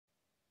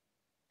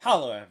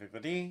Hello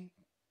everybody!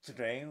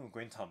 Today we're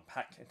going to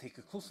unpack and take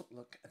a close-up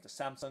look at the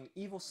Samsung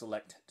EVO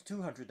Select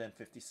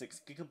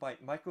 256GB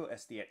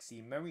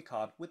MicroSDXC memory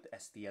card with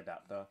SD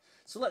adapter.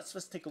 So let's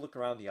first take a look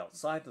around the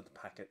outside of the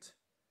packet.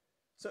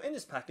 So in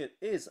this packet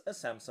is a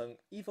Samsung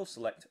EVO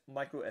Select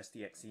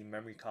MicroSDXC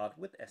memory card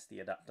with SD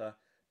adapter.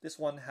 This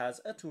one has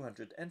a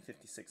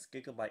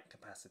 256GB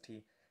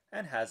capacity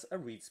and has a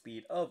read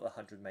speed of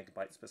 100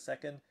 megabytes per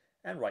second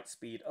and write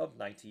speed of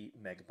 90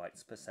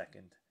 megabytes per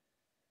second.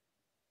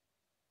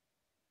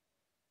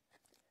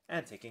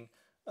 And taking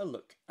a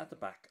look at the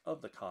back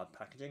of the card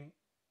packaging,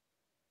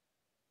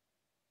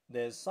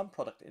 there's some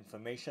product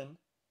information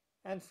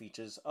and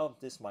features of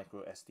this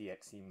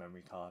MicroSDXC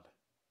memory card.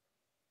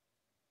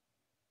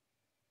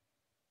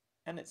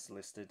 And it's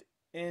listed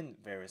in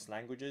various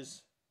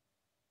languages.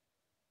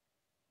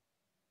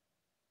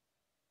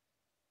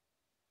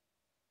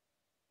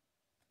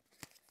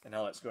 And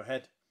now let's go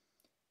ahead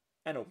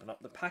and open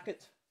up the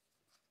packet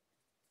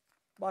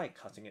by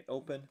cutting it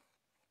open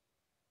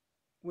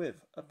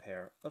with a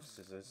pair of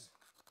scissors.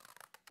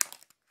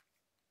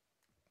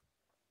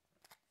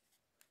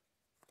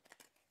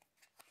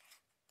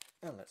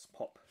 And let's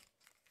pop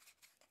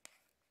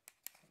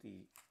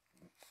the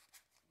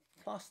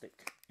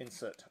plastic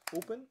insert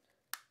open.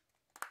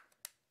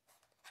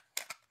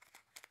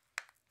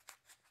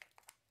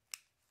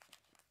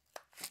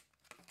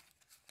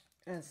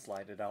 And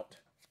slide it out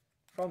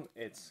from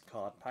its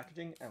card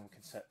packaging, and we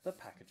can set the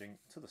packaging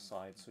to the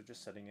side. So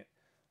just setting it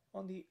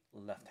on the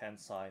left hand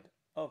side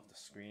of the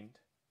screen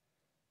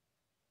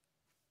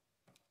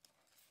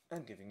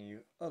and giving you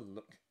a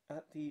look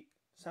at the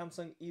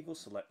Samsung EVO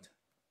Select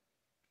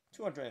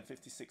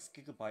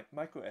 256GB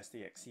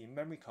MicroSDXC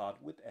memory card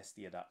with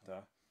SD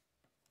adapter.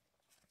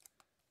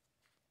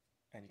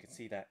 And you can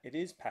see that it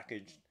is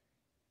packaged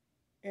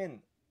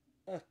in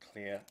a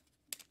clear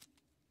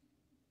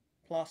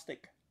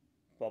plastic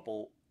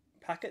bubble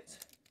packet.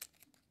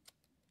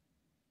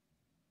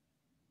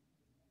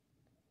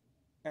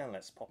 And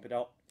let's pop it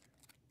out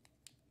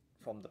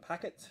from the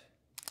packet.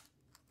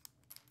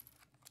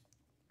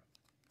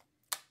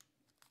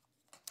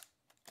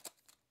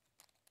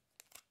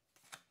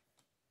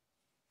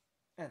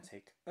 And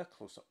take a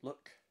close-up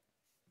look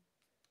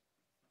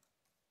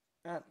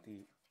at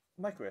the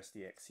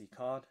MicroSDXC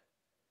card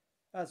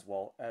as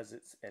well as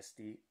its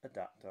SD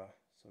adapter.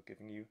 So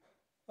giving you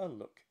a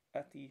look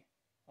at the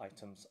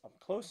items up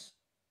close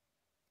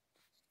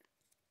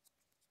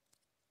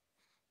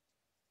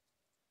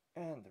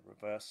and the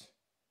reverse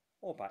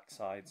or back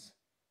sides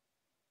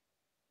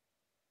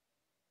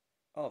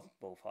of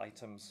both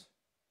items.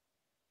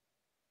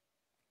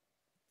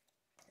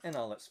 And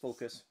now let's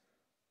focus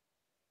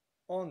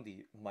on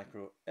the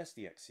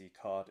MicroSDXC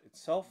card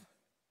itself.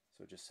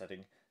 So just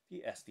setting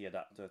the SD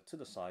adapter to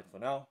the side for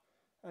now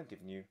and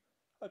giving you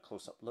a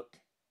close-up look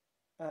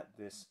at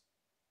this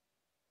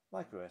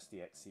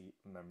MicroSDXC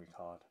memory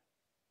card.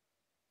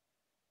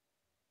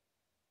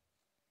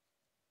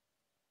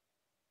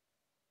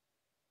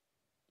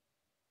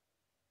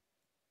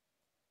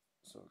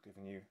 So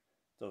giving you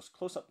those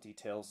close-up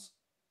details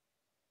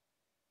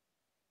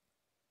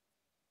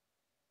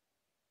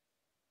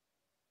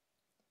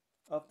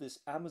of this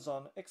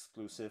Amazon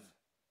exclusive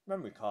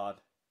memory card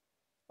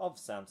of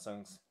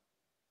Samsung's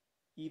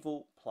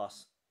EVO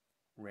Plus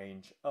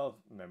range of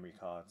memory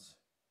cards.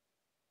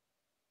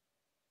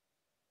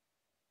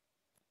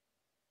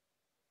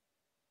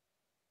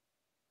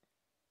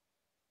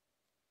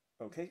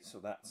 Okay, so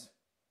that's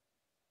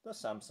the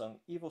Samsung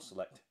EVO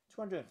Select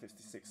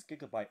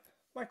 256GB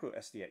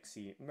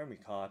MicroSDXC memory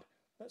card.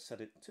 Let's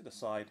set it to the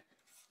side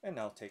and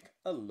now take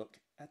a look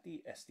at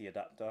the SD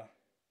adapter.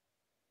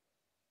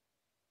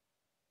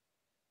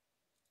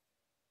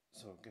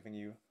 So giving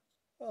you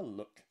a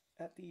look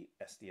at the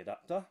SD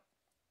adapter,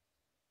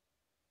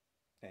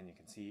 and you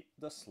can see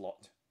the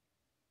slot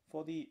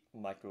for the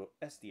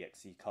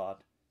MicroSDXC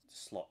card to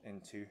slot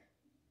into,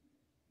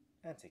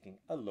 and taking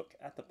a look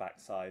at the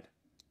back side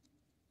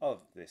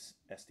of this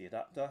SD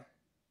adapter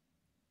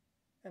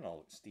and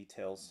all its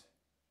details.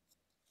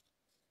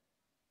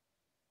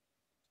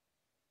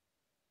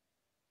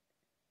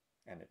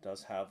 And it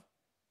does have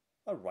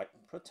a write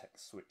protect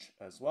switch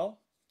as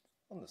well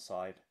on the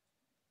side.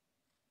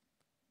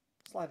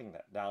 Sliding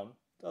that down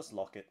does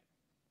lock it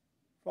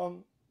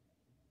from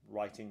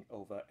writing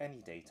over any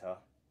data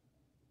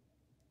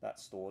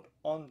that's stored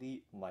on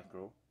the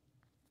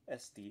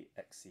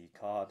MicroSDXC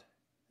card,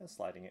 and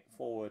sliding it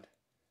forward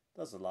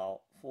does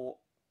allow for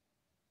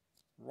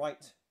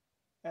write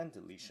and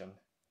deletion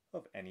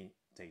of any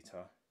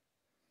data.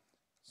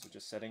 So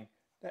just setting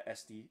the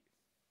SD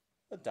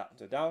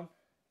adapter down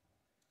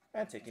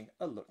and taking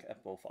a look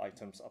at both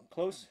items up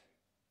close.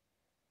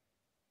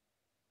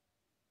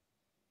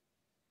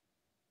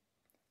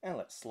 And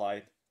let's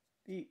slide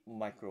the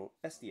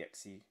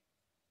MicroSDXC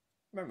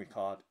memory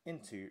card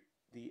into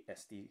the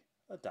SD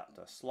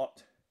adapter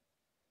slot.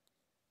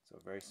 So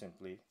very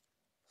simply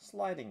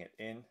sliding it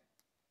in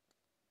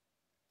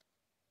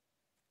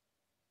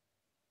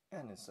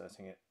and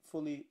inserting it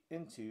fully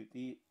into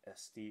the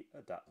SD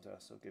adapter,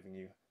 so giving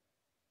you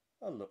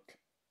a look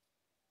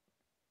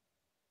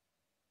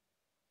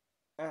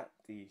at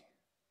the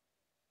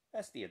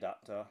SD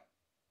adapter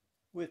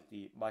with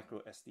the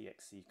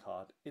MicroSDXC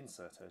card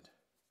inserted.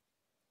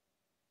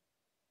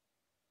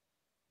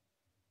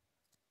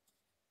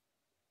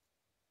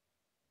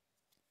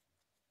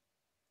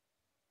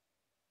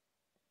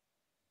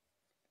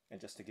 And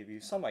just to give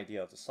you some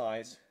idea of the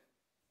size,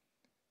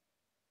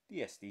 the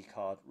SD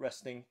card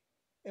resting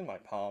in my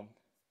palm,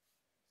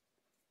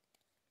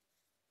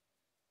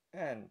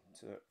 and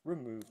to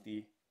remove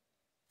the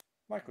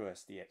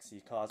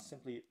MicroSDXC card,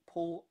 simply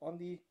pull on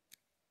the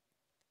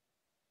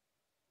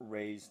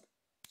raised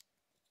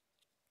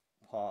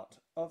part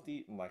of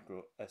the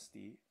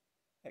MicroSDXC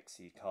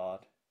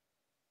card,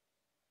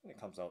 and it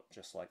comes out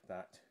just like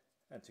that.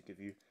 And to give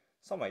you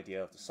some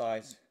idea of the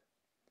size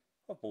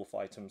of both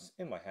items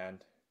in my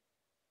hand,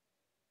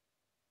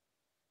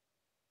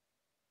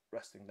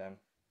 resting them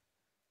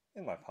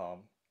in my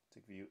palm to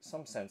give you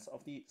some sense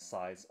of the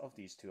size of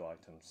these two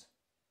items.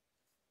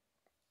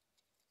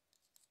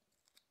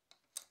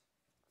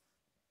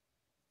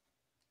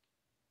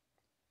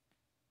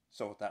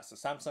 So that's the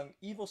Samsung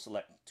EVO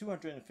Select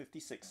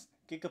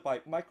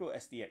 256GB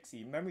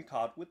MicroSDXC memory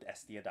card with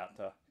SD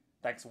adapter.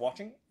 Thanks for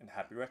watching and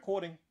happy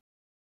recording!